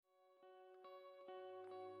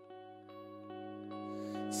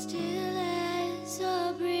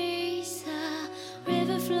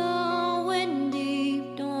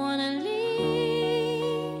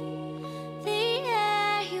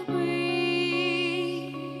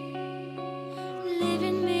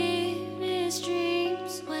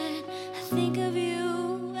think of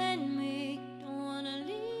you and me, don't wanna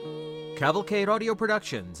leave. Cavalcade Audio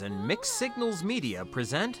Productions and Mixed Signals Media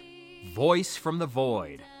present Voice from the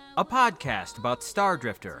Void, a podcast about Star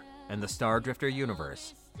Drifter and the Star Drifter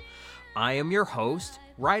universe. I am your host,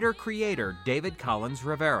 writer-creator David Collins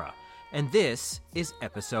Rivera, and this is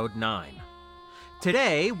Episode 9.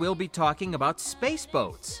 Today, we'll be talking about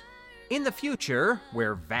spaceboats. In the future,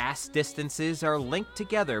 where vast distances are linked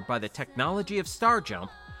together by the technology of star jump,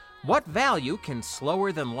 what value can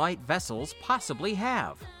slower-than-light vessels possibly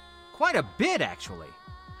have? Quite a bit, actually.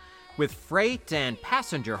 With freight and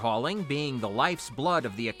passenger hauling being the life's blood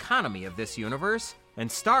of the economy of this universe,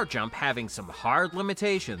 and star jump having some hard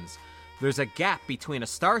limitations, there's a gap between a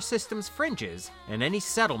star system's fringes and any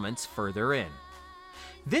settlements further in.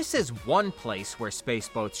 This is one place where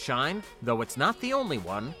spaceboats shine, though it's not the only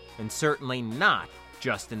one, and certainly not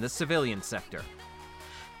just in the civilian sector.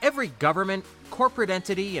 Every government, corporate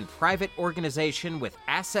entity, and private organization with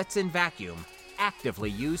assets in vacuum actively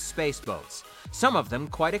use spaceboats, some of them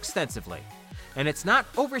quite extensively. And it's not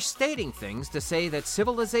overstating things to say that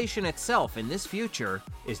civilization itself in this future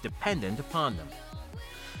is dependent upon them.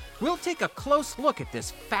 We'll take a close look at this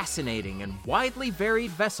fascinating and widely varied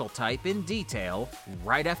vessel type in detail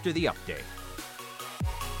right after the update.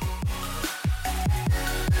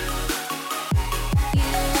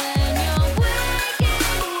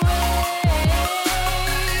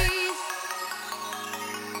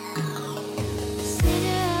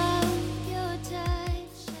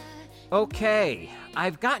 Okay,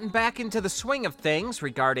 I've gotten back into the swing of things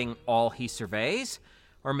regarding all he surveys,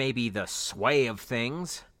 or maybe the sway of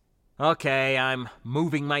things. Okay, I'm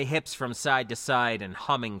moving my hips from side to side and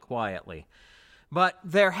humming quietly. But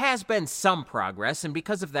there has been some progress, and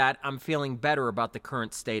because of that, I'm feeling better about the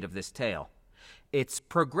current state of this tale. It's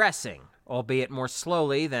progressing, albeit more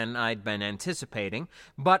slowly than I'd been anticipating,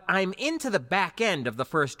 but I'm into the back end of the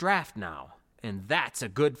first draft now, and that's a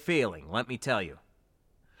good feeling, let me tell you.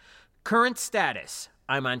 Current status.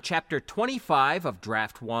 I'm on Chapter 25 of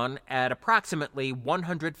Draft 1 at approximately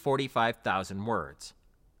 145,000 words.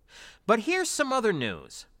 But here's some other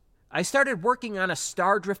news. I started working on a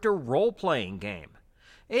Star Drifter role-playing game.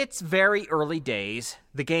 It's very early days.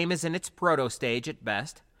 The game is in its proto-stage at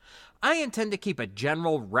best. I intend to keep a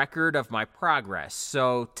general record of my progress,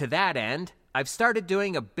 so to that end, I've started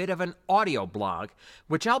doing a bit of an audio blog,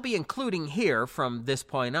 which I'll be including here from this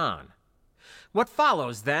point on. What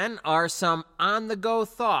follows, then, are some on-the-go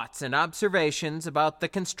thoughts and observations about the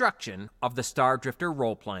construction of the Star Drifter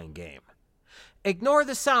role-playing game. Ignore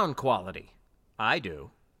the sound quality. I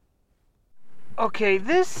do. Okay,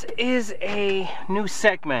 this is a new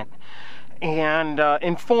segment, and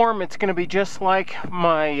in form it's going to be just like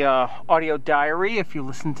my audio diary, if you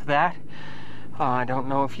listen to that. I don't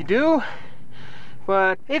know if you do,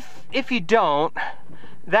 but if you don't,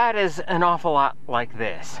 that is an awful lot like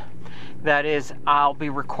this. That is, I'll be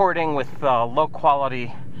recording with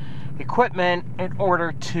low-quality equipment in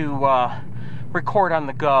order to record on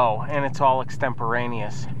the go, and it's all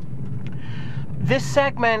extemporaneous. This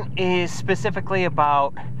segment is specifically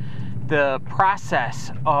about the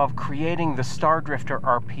process of creating the Star Drifter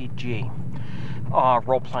RPG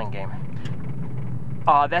role-playing game.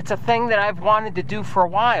 That's a thing that I've wanted to do for a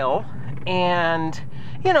while, and,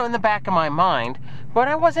 in the back of my mind, but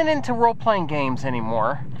I wasn't into role-playing games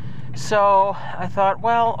anymore. So I thought,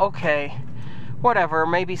 well, okay, whatever,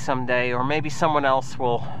 maybe someday, or maybe someone else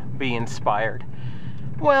will be inspired.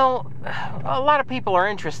 Well, a lot of people are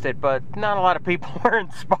interested, but not a lot of people are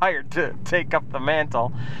inspired to take up the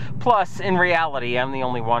mantle. Plus, in reality, I'm the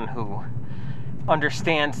only one who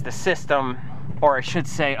understands the system, or I should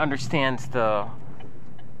say, understands the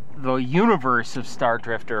universe of Star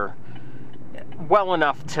Drifter well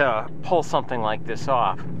enough to pull something like this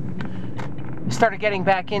off. Started getting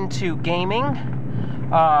back into gaming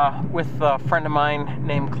with a friend of mine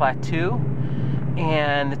named Klaatu,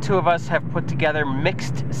 and the two of us have put together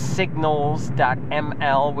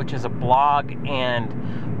mixedsignals.ml, which is a blog and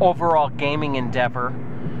overall gaming endeavor,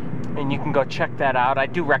 and you can go check that out. I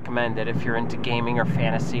do recommend it if you're into gaming or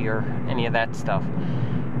fantasy or any of that stuff.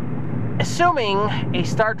 Assuming a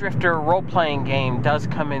Star Drifter role-playing game does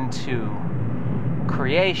come into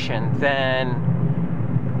creation, then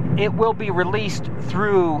it will be released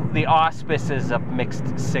through the auspices of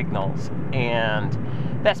Mixed Signals, and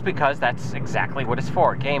that's because that's exactly what it's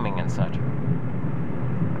for, gaming and such.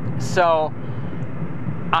 So,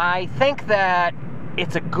 I think that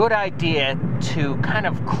it's a good idea to kind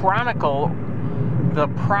of chronicle the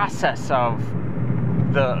process of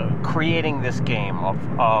creating this game, of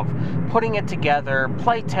putting it together,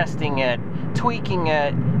 play testing it, tweaking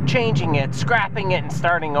it, changing it, scrapping it, and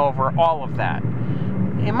starting over, all of that.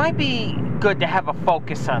 It might be good to have a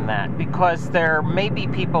focus on that, because there may be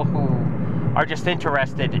people who are just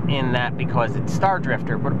interested in that because it's Star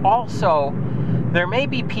Drifter, but also there may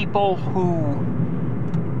be people who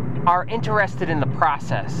are interested in the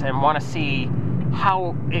process and want to see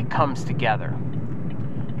how it comes together.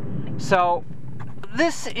 So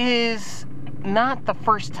this is not the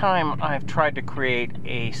first time I've tried to create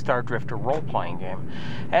a Star Drifter role-playing game.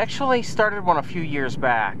 I actually started one a few years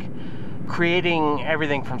back, creating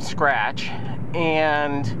everything from scratch,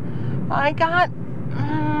 and I got,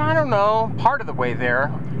 I don't know, part of the way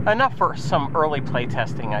there. Enough for some early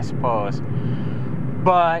playtesting, I suppose.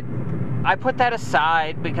 But I put that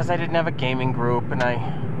aside because I didn't have a gaming group, and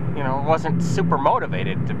I wasn't super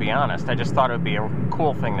motivated, to be honest. I just thought it would be a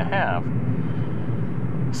cool thing to have.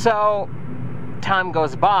 So time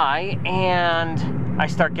goes by, and I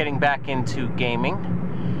start getting back into gaming,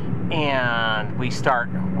 and we start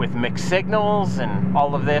with mixed signals and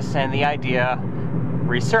all of this, and the idea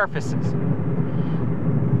resurfaces.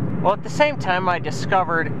 Well, at the same time, I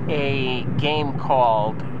discovered a game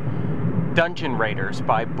called Dungeon Raiders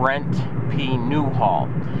by Brent P. Newhall.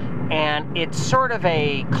 And it's sort of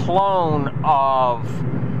a clone of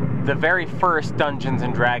the very first Dungeons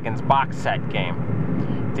 & Dragons box set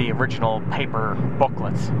game, the original paper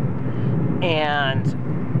booklets. And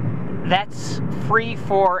that's free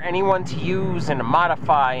for anyone to use and to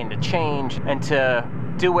modify and to change and to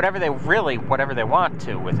do whatever they want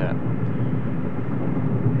to with it.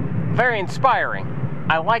 Very inspiring.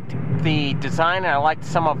 I liked the design, and I liked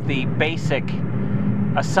some of the basic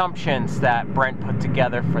assumptions that Brent put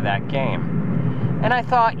together for that game. And I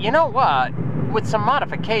thought, you know what? With some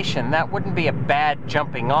modification, that wouldn't be a bad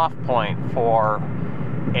jumping off point for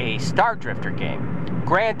a Star Drifter game.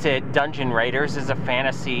 Granted, Dungeon Raiders is a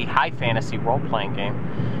high fantasy role-playing game,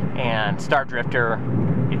 and Star Drifter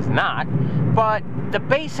is not, but the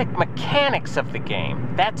basic mechanics of the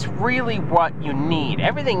game, that's really what you need.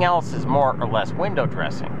 Everything else is more or less window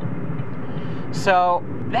dressing. So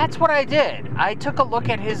that's what I did. I took a look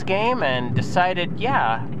at his game and decided,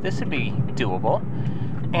 yeah, this would be doable,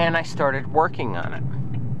 and I started working on it.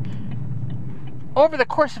 Over the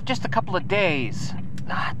course of just a couple of days,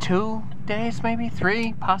 2 days, maybe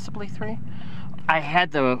 3, possibly 3, I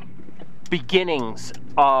had the beginnings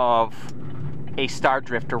of a Star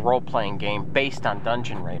Drifter role-playing game based on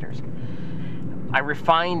Dungeon Raiders. I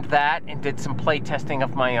refined that and did some playtesting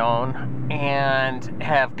of my own, and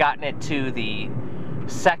have gotten it to the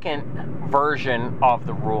second version of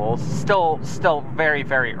the rules. Still very,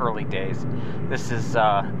 very early days. This is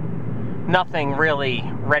nothing really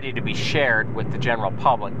ready to be shared with the general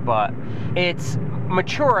public, but it's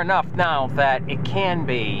mature enough now that it can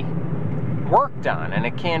be worked on, and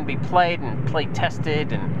it can be played and play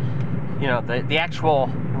tested, and the actual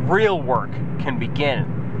real work can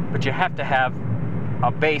begin. But you have to have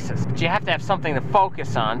a basis. But you have to have something to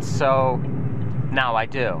focus on, so now I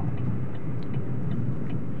do.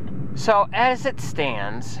 So as it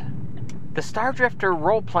stands, the Star Drifter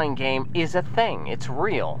role-playing game is a thing. It's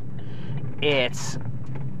real. It's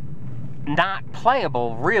not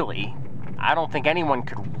playable, really. I don't think anyone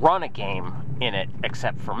could run a game in it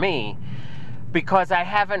except for me, because I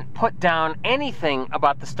haven't put down anything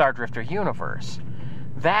about the Star Drifter universe.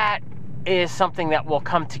 That is something that will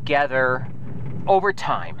come together over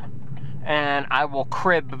time, and I will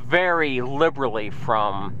crib very liberally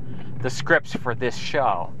from the scripts for this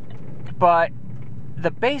show. But the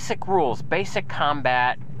basic rules, basic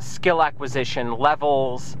combat, skill acquisition,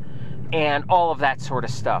 levels, and all of that sort of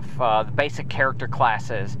stuff, the basic character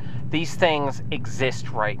classes, these things exist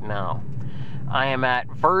right now. I am at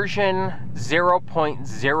version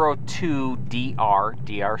 0.02 DR.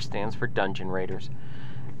 DR stands for Dungeon Raiders.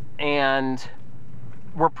 And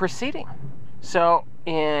we're proceeding. So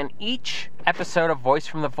in each episode of Voice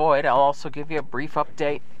from the Void, I'll also give you a brief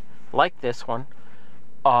update, like this one,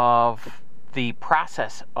 of the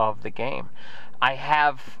process of the game. I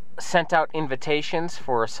have sent out invitations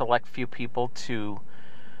for a select few people to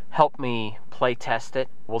help me play test it.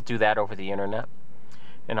 We'll do that over the internet.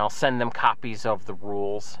 And I'll send them copies of the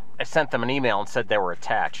rules. I sent them an email and said they were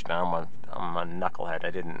attached. Now I'm a knucklehead.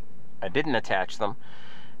 I didn't attach them,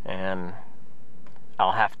 and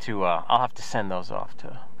I'll have to send those off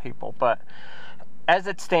to people. But as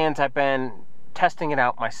it stands, I've been testing it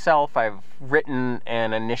out myself. I've written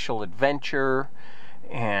an initial adventure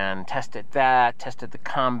and tested the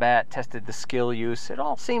combat, tested the skill use. It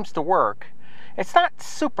all seems to work. It's not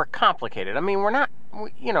super complicated. I mean,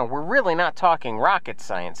 we're really not talking rocket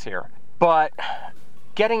science here. But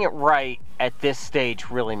getting it right at this stage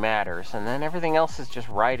really matters, and then everything else is just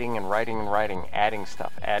writing and writing and writing, adding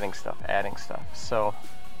stuff. So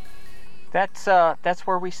that's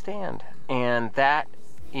where we stand, and that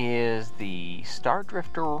is the Star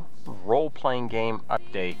Drifter role-playing game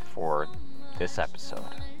update for this episode.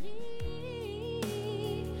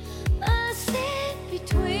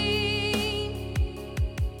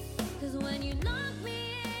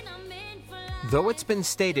 Though it's been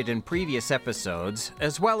stated in previous episodes,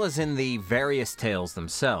 as well as in the various tales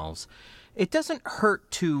themselves, it doesn't hurt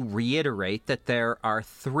to reiterate that there are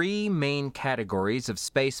three main categories of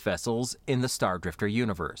space vessels in the Star Drifter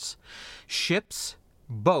universe: ships,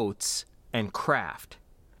 boats, and craft.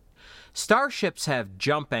 Starships have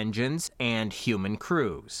jump engines and human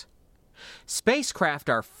crews. Spacecraft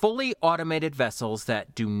are fully automated vessels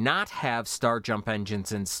that do not have star jump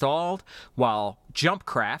engines installed, while jump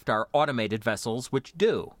craft are automated vessels which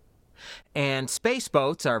do. And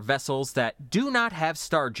spaceboats are vessels that do not have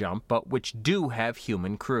star jump but which do have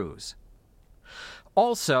human crews.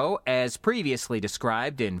 Also, as previously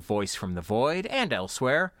described in Voice from the Void and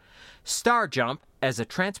elsewhere, star jump as a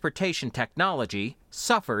transportation technology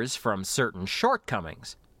suffers from certain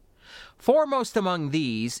shortcomings. Foremost among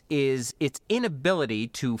these is its inability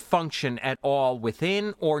to function at all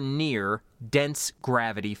within or near dense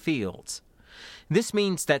gravity fields. This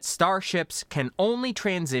means that starships can only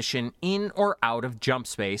transition in or out of jump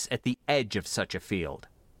space at the edge of such a field.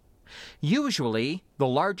 Usually, the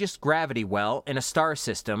largest gravity well in a star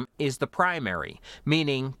system is the primary,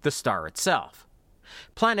 meaning the star itself.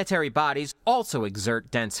 Planetary bodies also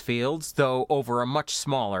exert dense fields, though over a much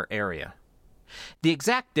smaller area. The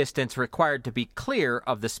exact distance required to be clear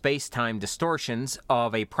of the space-time distortions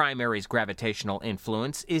of a primary's gravitational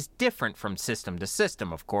influence is different from system to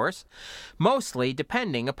system, of course, mostly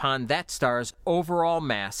depending upon that star's overall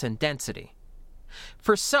mass and density.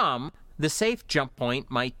 For some, the safe jump point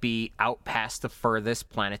might be out past the furthest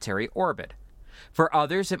planetary orbit. For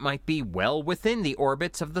others, it might be well within the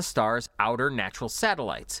orbits of the star's outer natural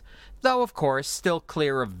satellites, though, of course, still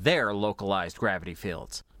clear of their localized gravity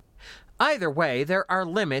fields. Either way, there are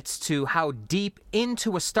limits to how deep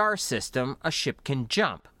into a star system a ship can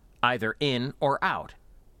jump, either in or out.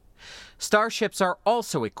 Starships are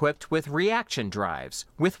also equipped with reaction drives,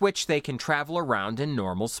 with which they can travel around in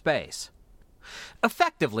normal space.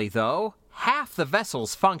 Effectively, though, half the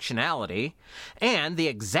vessel's functionality, and the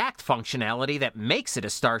exact functionality that makes it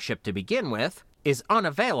a starship to begin with, is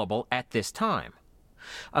unavailable at this time.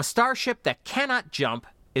 A starship that cannot jump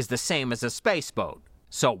is the same as a spaceboat.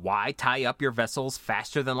 So why tie up your vessel's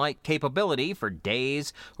faster-than-light capability for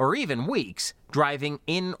days or even weeks driving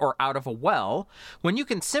in or out of a well when you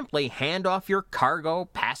can simply hand off your cargo,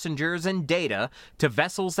 passengers, and data to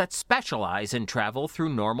vessels that specialize in travel through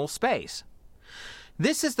normal space?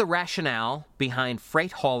 This is the rationale behind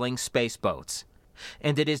freight-hauling spaceboats,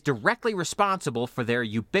 and it is directly responsible for their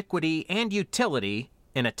ubiquity and utility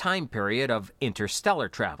in a time period of interstellar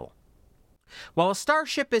travel. While a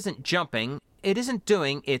starship isn't jumping, it isn't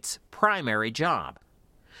doing its primary job.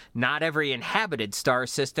 Not every inhabited star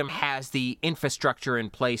system has the infrastructure in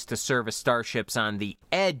place to service starships on the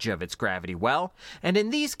edge of its gravity well, and in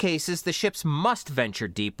these cases the ships must venture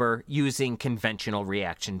deeper using conventional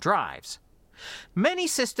reaction drives. Many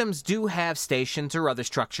systems do have stations or other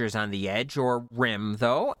structures on the edge or rim,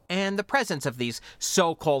 though, and the presence of these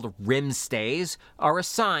so-called rim stays are a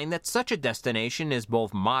sign that such a destination is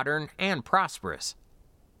both modern and prosperous.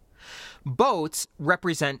 Boats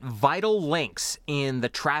represent vital links in the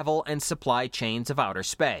travel and supply chains of outer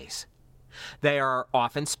space. They are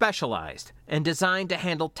often specialized and designed to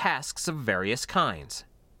handle tasks of various kinds.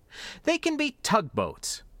 They can be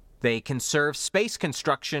tugboats. They can serve space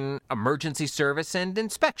construction, emergency service, and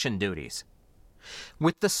inspection duties.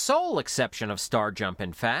 With the sole exception of star jump,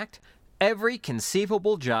 in fact, every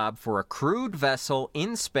conceivable job for a crewed vessel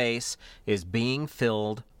in space is being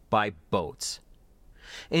filled by boats.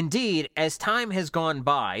 Indeed, as time has gone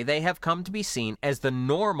by, they have come to be seen as the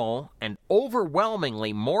normal and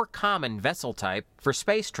overwhelmingly more common vessel type for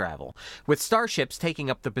space travel, with starships taking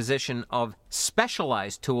up the position of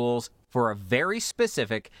specialized tools for a very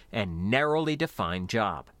specific and narrowly defined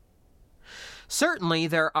job. Certainly,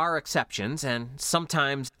 there are exceptions and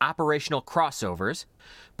sometimes operational crossovers,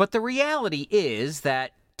 but the reality is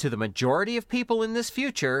that, to the majority of people in this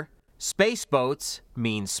future, spaceboats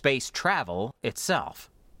mean space travel itself.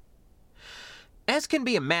 As can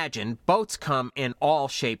be imagined, boats come in all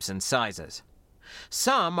shapes and sizes.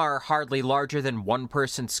 Some are hardly larger than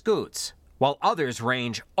one-person scoots, while others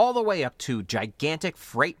range all the way up to gigantic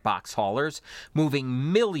freight box haulers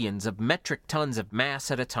moving millions of metric tons of mass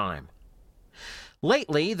at a time.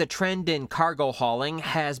 Lately, the trend in cargo hauling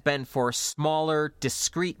has been for smaller,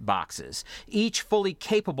 discrete boxes, each fully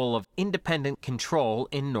capable of independent control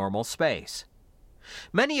in normal space.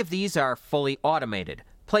 Many of these are fully automated,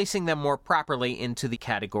 placing them more properly into the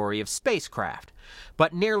category of spacecraft,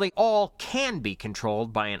 but nearly all can be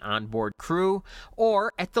controlled by an onboard crew,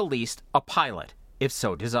 or at the least a pilot, if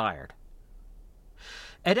so desired.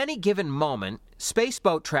 At any given moment,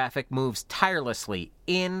 spaceboat traffic moves tirelessly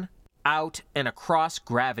in, out, and across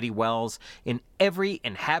gravity wells in every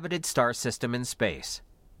inhabited star system in space.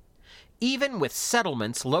 Even with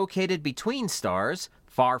settlements located between stars,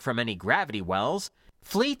 far from any gravity wells,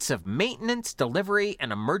 fleets of maintenance, delivery,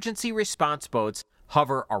 and emergency response boats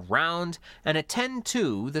hover around and attend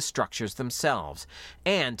to the structures themselves,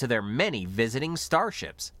 and to their many visiting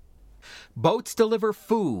starships. Boats deliver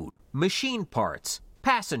food, machine parts,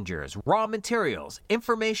 passengers, raw materials,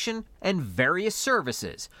 information, and various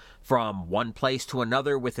services from one place to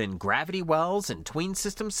another within gravity wells and tween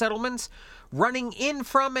system settlements, running in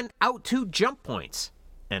from and out to jump points,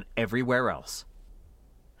 and everywhere else.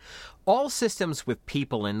 All systems with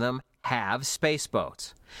people in them have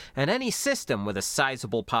spaceboats, and any system with a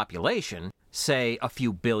sizable population, say a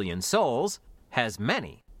few billion souls, has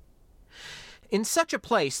many. In such a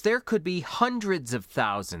place, there could be hundreds of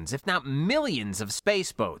thousands, if not millions, of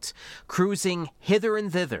spaceboats cruising hither and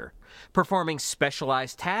thither, performing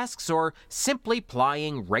specialized tasks or simply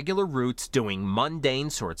plying regular routes doing mundane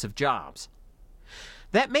sorts of jobs.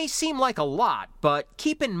 That may seem like a lot, but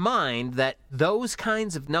keep in mind that those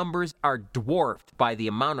kinds of numbers are dwarfed by the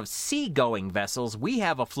amount of sea-going vessels we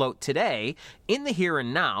have afloat today in the here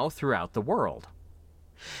and now throughout the world.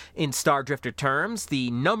 In Stardrifter terms,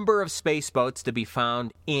 the number of spaceboats to be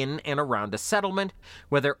found in and around a settlement,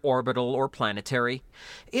 whether orbital or planetary,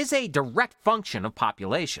 is a direct function of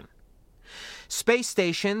population. Space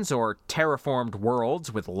stations or terraformed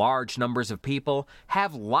worlds with large numbers of people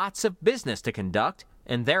have lots of business to conduct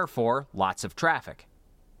and therefore lots of traffic.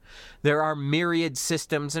 There are myriad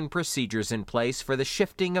systems and procedures in place for the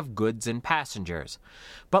shifting of goods and passengers.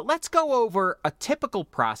 But let's go over a typical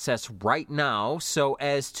process right now so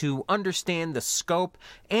as to understand the scope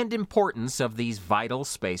and importance of these vital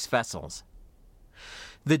space vessels.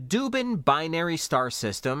 The Dubin binary star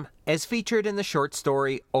system, as featured in the short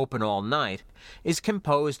story Open All Night, is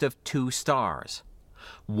composed of two stars.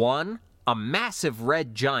 One, a massive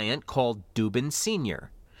red giant called Dubin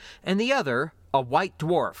Senior, and the other, a white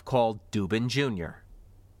dwarf called Dubin Jr.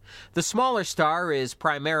 The smaller star is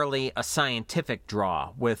primarily a scientific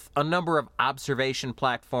draw, with a number of observation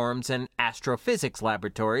platforms and astrophysics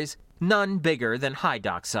laboratories, none bigger than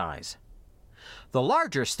Hydock size. The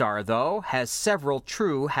larger star, though, has several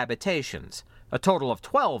true habitations, a total of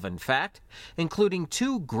 12 in fact, including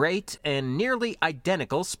two great and nearly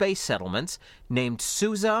identical space settlements named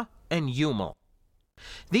Susa and Umel.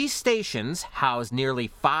 These stations house nearly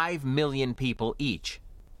 5 million people each.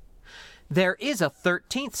 There is a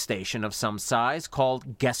 13th station of some size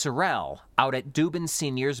called Gesserel out at Dubin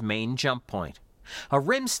Senior's main jump point, a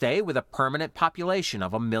rimstay with a permanent population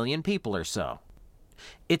of 1 million people or so.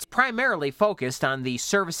 It's primarily focused on the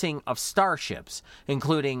servicing of starships,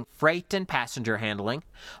 including freight and passenger handling,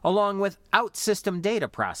 along with out-system data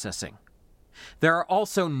processing. There are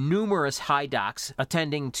also numerous Hydocks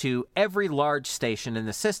attending to every large station in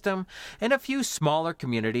the system and a few smaller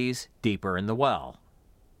communities deeper in the well.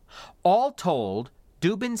 All told,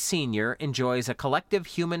 Dubin Senior enjoys a collective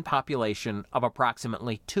human population of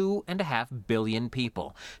approximately 2.5 billion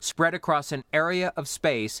people, spread across an area of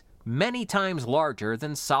space many times larger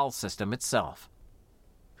than Sol system itself.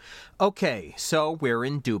 Okay, so we're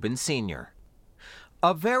in Dubin Senior.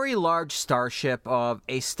 A very large starship of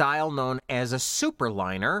a style known as a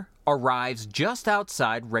superliner arrives just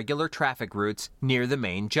outside regular traffic routes near the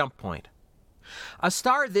main jump point. A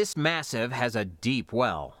star this massive has a deep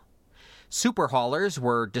well. Superhaulers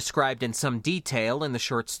were described in some detail in the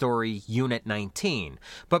short story Unit 19,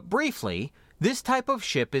 but briefly, this type of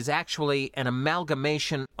ship is actually an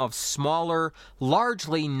amalgamation of smaller,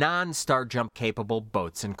 largely non-star jump capable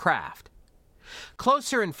boats and craft.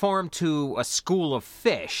 Closer in form to a school of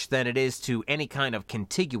fish than it is to any kind of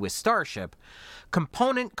contiguous starship,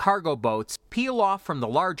 component cargo boats peel off from the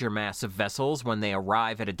larger mass of vessels when they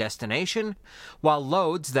arrive at a destination, while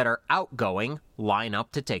loads that are outgoing line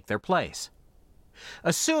up to take their place.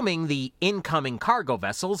 Assuming the incoming cargo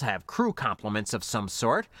vessels have crew complements of some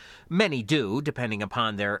sort, many do, depending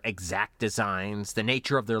upon their exact designs, the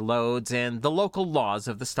nature of their loads, and the local laws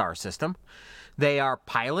of the star system, they are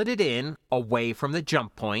piloted in away from the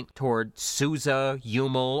jump point toward Susa,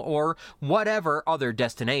 Umel, or whatever other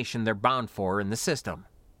destination they're bound for in the system.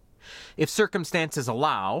 If circumstances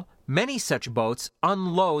allow, many such boats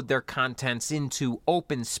unload their contents into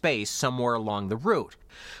open space somewhere along the route,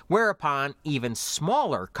 whereupon even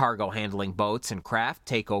smaller cargo handling boats and craft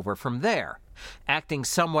take over from there, acting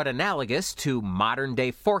somewhat analogous to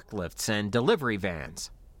modern-day forklifts and delivery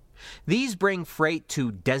vans. These bring freight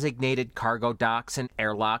to designated cargo docks and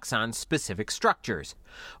airlocks on specific structures,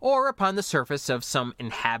 or upon the surface of some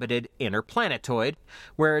inhabited inner planetoid,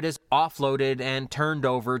 where it is offloaded and turned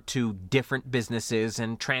over to different businesses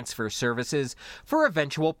and transfer services for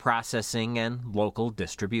eventual processing and local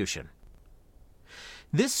distribution.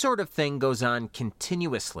 This sort of thing goes on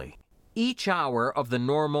continuously, each hour of the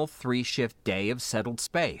normal 3-shift day of settled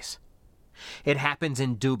space. It happens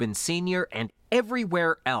in Dubin Senior and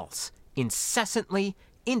everywhere else, incessantly,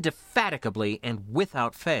 indefatigably, and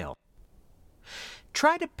without fail.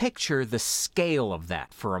 Try to picture the scale of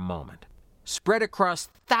that for a moment, spread across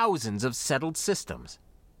thousands of settled systems.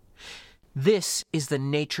 This is the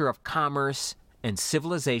nature of commerce and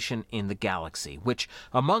civilization in the galaxy, which,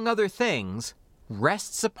 among other things,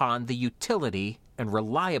 rests upon the utility and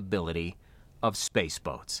reliability of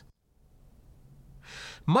spaceboats.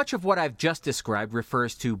 Much of what I've just described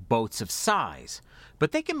refers to boats of size,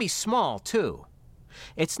 but they can be small too.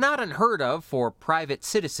 It's not unheard of for private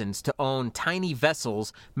citizens to own tiny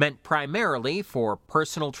vessels meant primarily for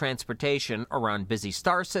personal transportation around busy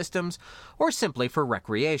star systems or simply for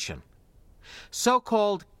recreation.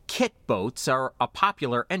 So-called kit boats are a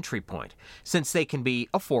popular entry point, since they can be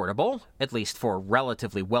affordable, at least for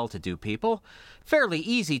relatively well-to-do people, fairly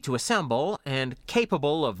easy to assemble, and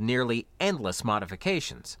capable of nearly endless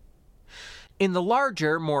modifications. In the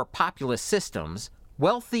larger, more populous systems,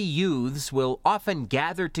 wealthy youths will often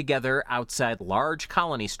gather together outside large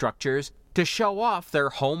colony structures to show off their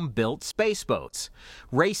home-built spaceboats,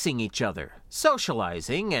 racing each other,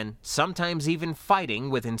 socializing, and sometimes even fighting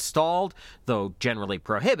with installed, though generally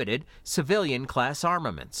prohibited, civilian-class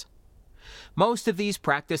armaments. Most of these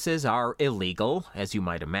practices are illegal, as you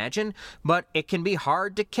might imagine, but it can be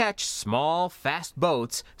hard to catch small, fast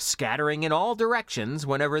boats scattering in all directions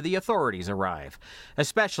whenever the authorities arrive,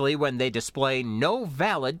 especially when they display no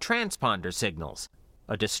valid transponder signals,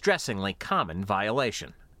 a distressingly common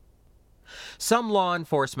violation. Some law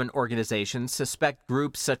enforcement organizations suspect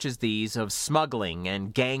groups such as these of smuggling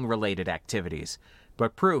and gang-related activities,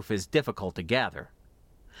 but proof is difficult to gather.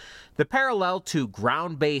 The parallel to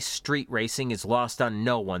ground-based street racing is lost on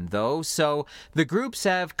no one, though, so the groups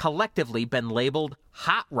have collectively been labeled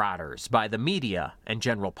hot rodders by the media and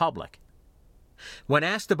general public. When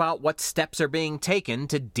asked about what steps are being taken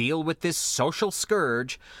to deal with this social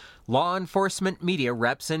scourge, law enforcement media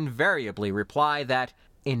reps invariably reply that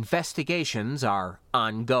investigations are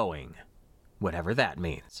ongoing, whatever that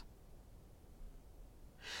means.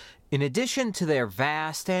 In addition to their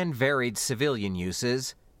vast and varied civilian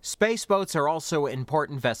uses, spaceboats are also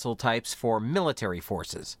important vessel types for military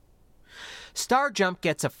forces. Starjump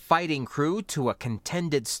gets a fighting crew to a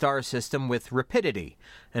contended star system with rapidity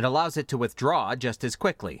and allows it to withdraw just as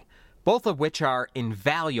quickly, both of which are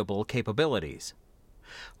invaluable capabilities.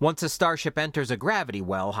 Once a starship enters a gravity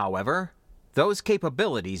well, however, those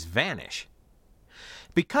capabilities vanish.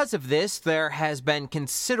 Because of this, there has been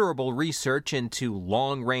considerable research into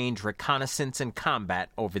long-range reconnaissance and combat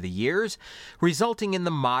over the years, resulting in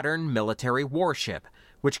the modern military warship,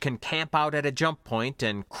 which can camp out at a jump point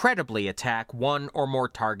and credibly attack one or more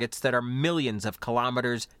targets that are millions of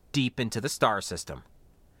kilometers deep into the star system.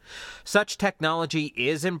 Such technology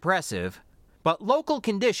is impressive, but local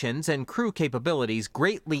conditions and crew capabilities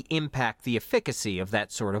greatly impact the efficacy of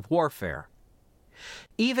that sort of warfare.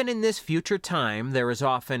 Even in this future time, there is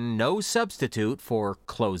often no substitute for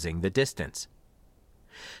closing the distance.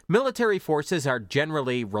 Military forces are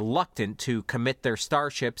generally reluctant to commit their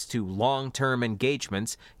starships to long-term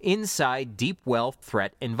engagements inside deep-well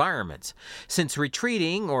threat environments, since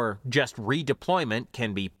retreating or just redeployment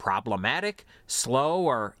can be problematic, slow,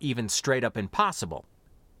 or even straight-up impossible.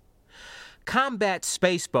 Combat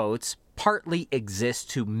spaceboats partly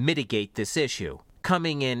exist to mitigate this issue,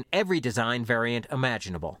 coming in every design variant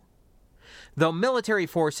imaginable. Though military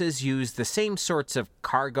forces use the same sorts of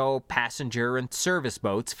cargo, passenger, and service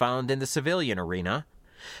boats found in the civilian arena,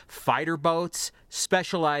 fighter boats,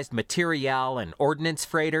 specialized material and ordnance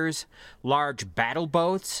freighters, large battle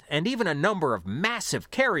boats, and even a number of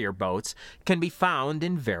massive carrier boats can be found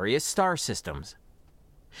in various star systems.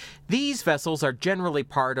 These vessels are generally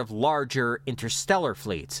part of larger interstellar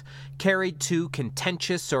fleets, carried to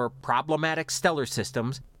contentious or problematic stellar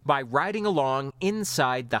systems by riding along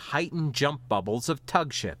inside the heightened jump bubbles of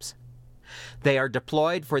tug ships. They are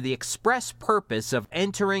deployed for the express purpose of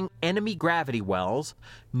entering enemy gravity wells,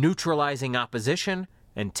 neutralizing opposition,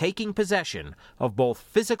 and taking possession of both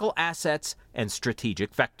physical assets and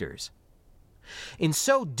strategic vectors. In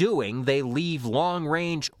so doing, they leave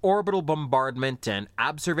long-range orbital bombardment and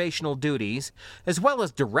observational duties, as well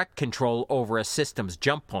as direct control over a system's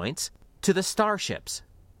jump points, to the starships.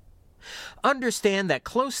 Understand that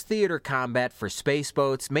close theater combat for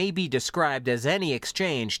spaceboats may be described as any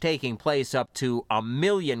exchange taking place up to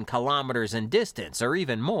 1,000,000 kilometers in distance, or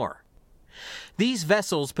even more. These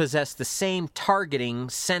vessels possess the same targeting,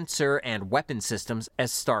 sensor, and weapon systems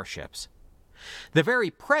as starships. The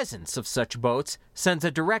very presence of such boats sends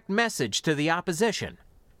a direct message to the opposition,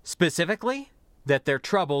 specifically, that their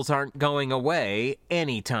troubles aren't going away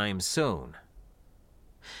anytime soon.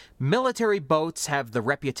 Military boats have the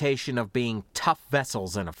reputation of being tough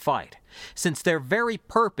vessels in a fight, since their very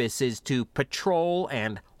purpose is to patrol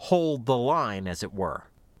and hold the line, as it were.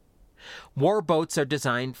 Warboats are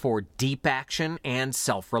designed for deep action and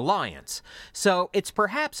self-reliance, so it's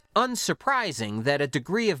perhaps unsurprising that a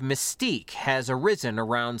degree of mystique has arisen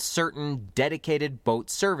around certain dedicated boat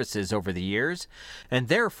services over the years, and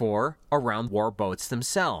therefore around warboats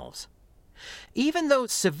themselves. Even though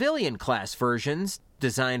civilian-class versions,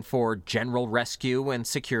 designed for general rescue and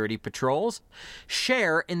security patrols,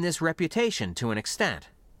 share in this reputation to an extent.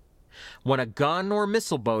 When a gun or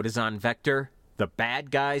missile boat is on vector, the bad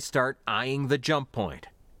guys start eyeing the jump point,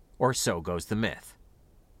 or so goes the myth.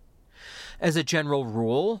 As a general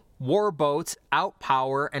rule, warboats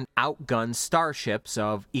outpower and outgun starships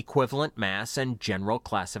of equivalent mass and general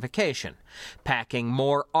classification, packing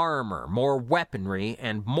more armor, more weaponry,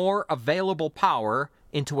 and more available power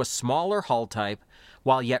into a smaller hull type,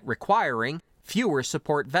 while yet requiring fewer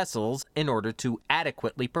support vessels in order to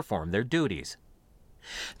adequately perform their duties.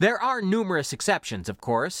 There are numerous exceptions, of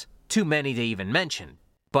course, too many to even mention,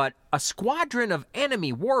 but a squadron of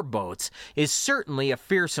enemy warboats is certainly a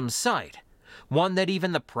fearsome sight, one that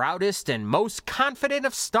even the proudest and most confident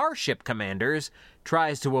of starship commanders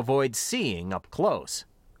tries to avoid seeing up close.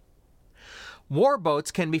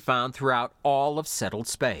 Warboats can be found throughout all of settled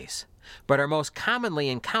space, but are most commonly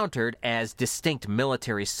encountered as distinct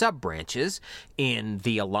military sub-branches in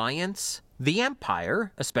the Alliance, the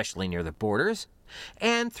Empire, especially near the borders,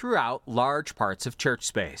 and throughout large parts of church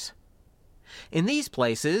space. In these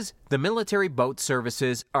places, the military boat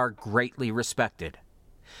services are greatly respected.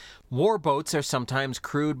 Warboats are sometimes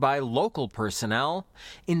crewed by local personnel,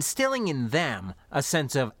 instilling in them a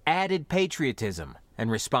sense of added patriotism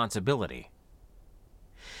and responsibility.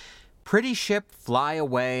 Pretty ship fly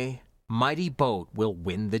away, mighty boat will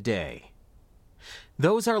win the day.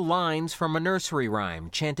 Those are lines from a nursery rhyme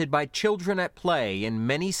chanted by children at play in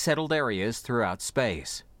many settled areas throughout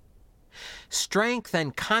space. Strength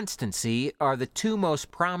and constancy are the two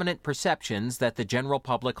most prominent perceptions that the general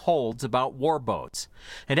public holds about warboats,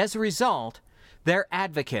 and as a result, their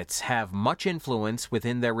advocates have much influence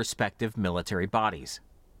within their respective military bodies.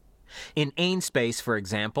 In AIM-Space, for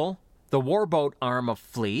example, the warboat arm of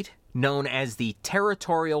fleet, known as the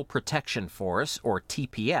Territorial Protection Force, or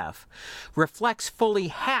TPF, reflects fully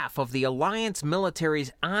half of the Alliance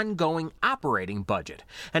military's ongoing operating budget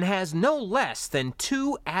and has no less than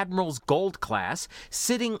 2 Admirals Gold class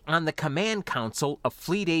sitting on the Command Council of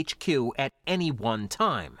Fleet HQ at any one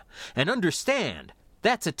time. And understand,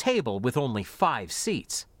 that's a table with only 5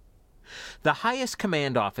 seats. The highest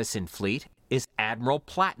command office in Fleet is Admiral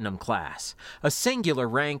Platinum class, a singular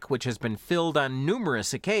rank which has been filled on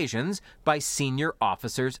numerous occasions by senior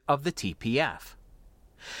officers of the TPF.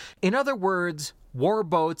 In other words,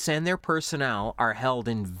 warboats and their personnel are held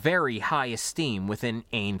in very high esteem within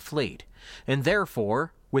AIM Fleet, and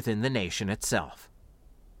therefore within the nation itself.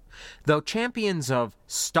 Though champions of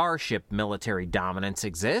starship military dominance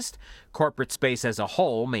exist, corporate space as a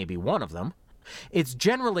whole may be one of them, it's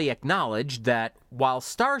generally acknowledged that while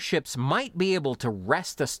starships might be able to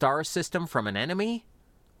wrest a star system from an enemy,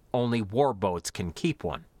 only warboats can keep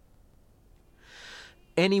one.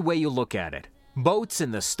 Any way you look at it, boats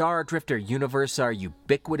in the Star Drifter universe are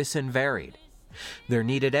ubiquitous and varied. They're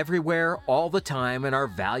needed everywhere, all the time, and are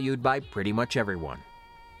valued by pretty much everyone.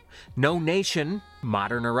 No nation,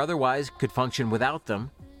 modern or otherwise, could function without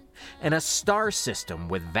them. And a star system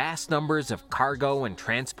with vast numbers of cargo and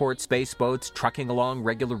transport spaceboats trucking along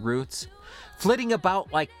regular routes, flitting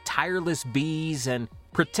about like tireless bees and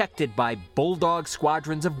protected by bulldog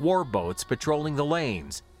squadrons of warboats patrolling the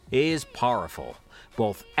lanes, is powerful,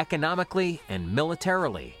 both economically and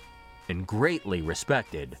militarily, and greatly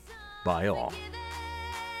respected by all.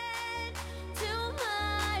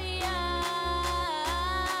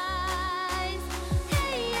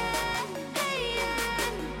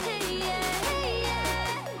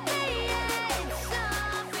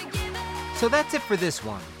 So that's it for this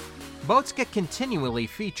one. Boats get continually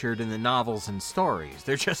featured in the novels and stories.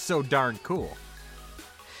 They're just so darn cool.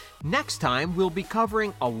 Next time, we'll be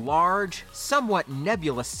covering a large, somewhat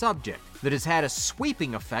nebulous subject that has had a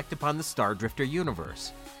sweeping effect upon the Star Drifter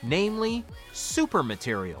universe, namely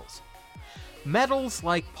supermaterials. Metals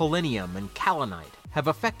like polonium and kaolinite have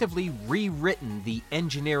effectively rewritten the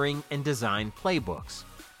engineering and design playbooks.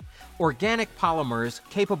 Organic polymers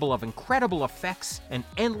capable of incredible effects and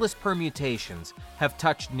endless permutations have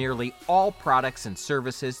touched nearly all products and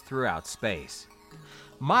services throughout space.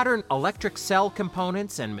 Modern electric cell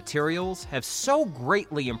components and materials have so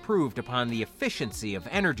greatly improved upon the efficiency of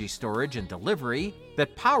energy storage and delivery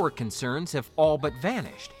that power concerns have all but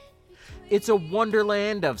vanished. It's a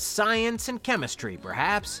wonderland of science and chemistry,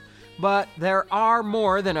 perhaps, but there are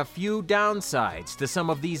more than a few downsides to some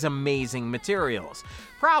of these amazing materials,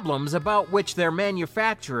 problems about which their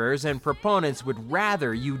manufacturers and proponents would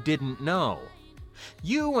rather you didn't know.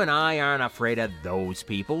 You and I aren't afraid of those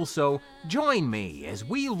people, so join me as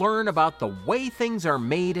we learn about the way things are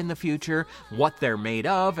made in the future, what they're made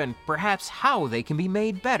of, and perhaps how they can be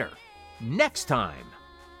made better. Next time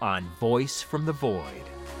on Voice from the Void.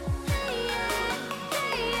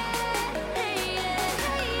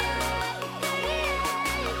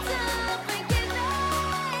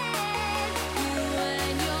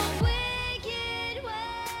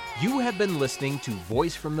 You have been listening to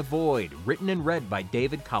Voice from the Void, written and read by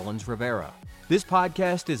David Collins Rivera. This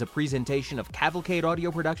podcast is a presentation of Cavalcade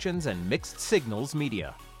Audio Productions and Mixed Signals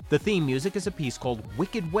Media. The theme music is a piece called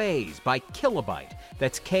Wicked Ways by Kilobyte,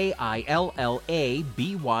 that's Killabyte,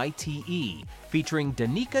 featuring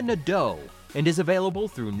Danica Nadeau, and is available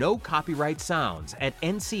through No Copyright Sounds at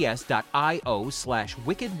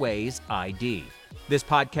ncs.io/wickedwaysid. This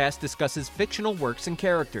podcast discusses fictional works and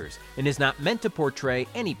characters and is not meant to portray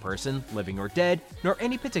any person, living or dead, nor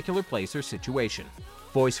any particular place or situation.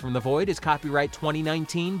 Voice from the Void is copyright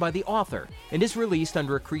 2019 by the author and is released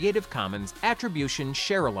under a Creative Commons Attribution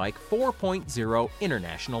Share-alike 4.0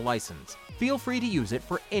 international license. Feel free to use it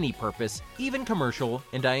for any purpose, even commercial,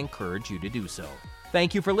 and I encourage you to do so.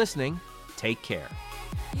 Thank you for listening. Take care.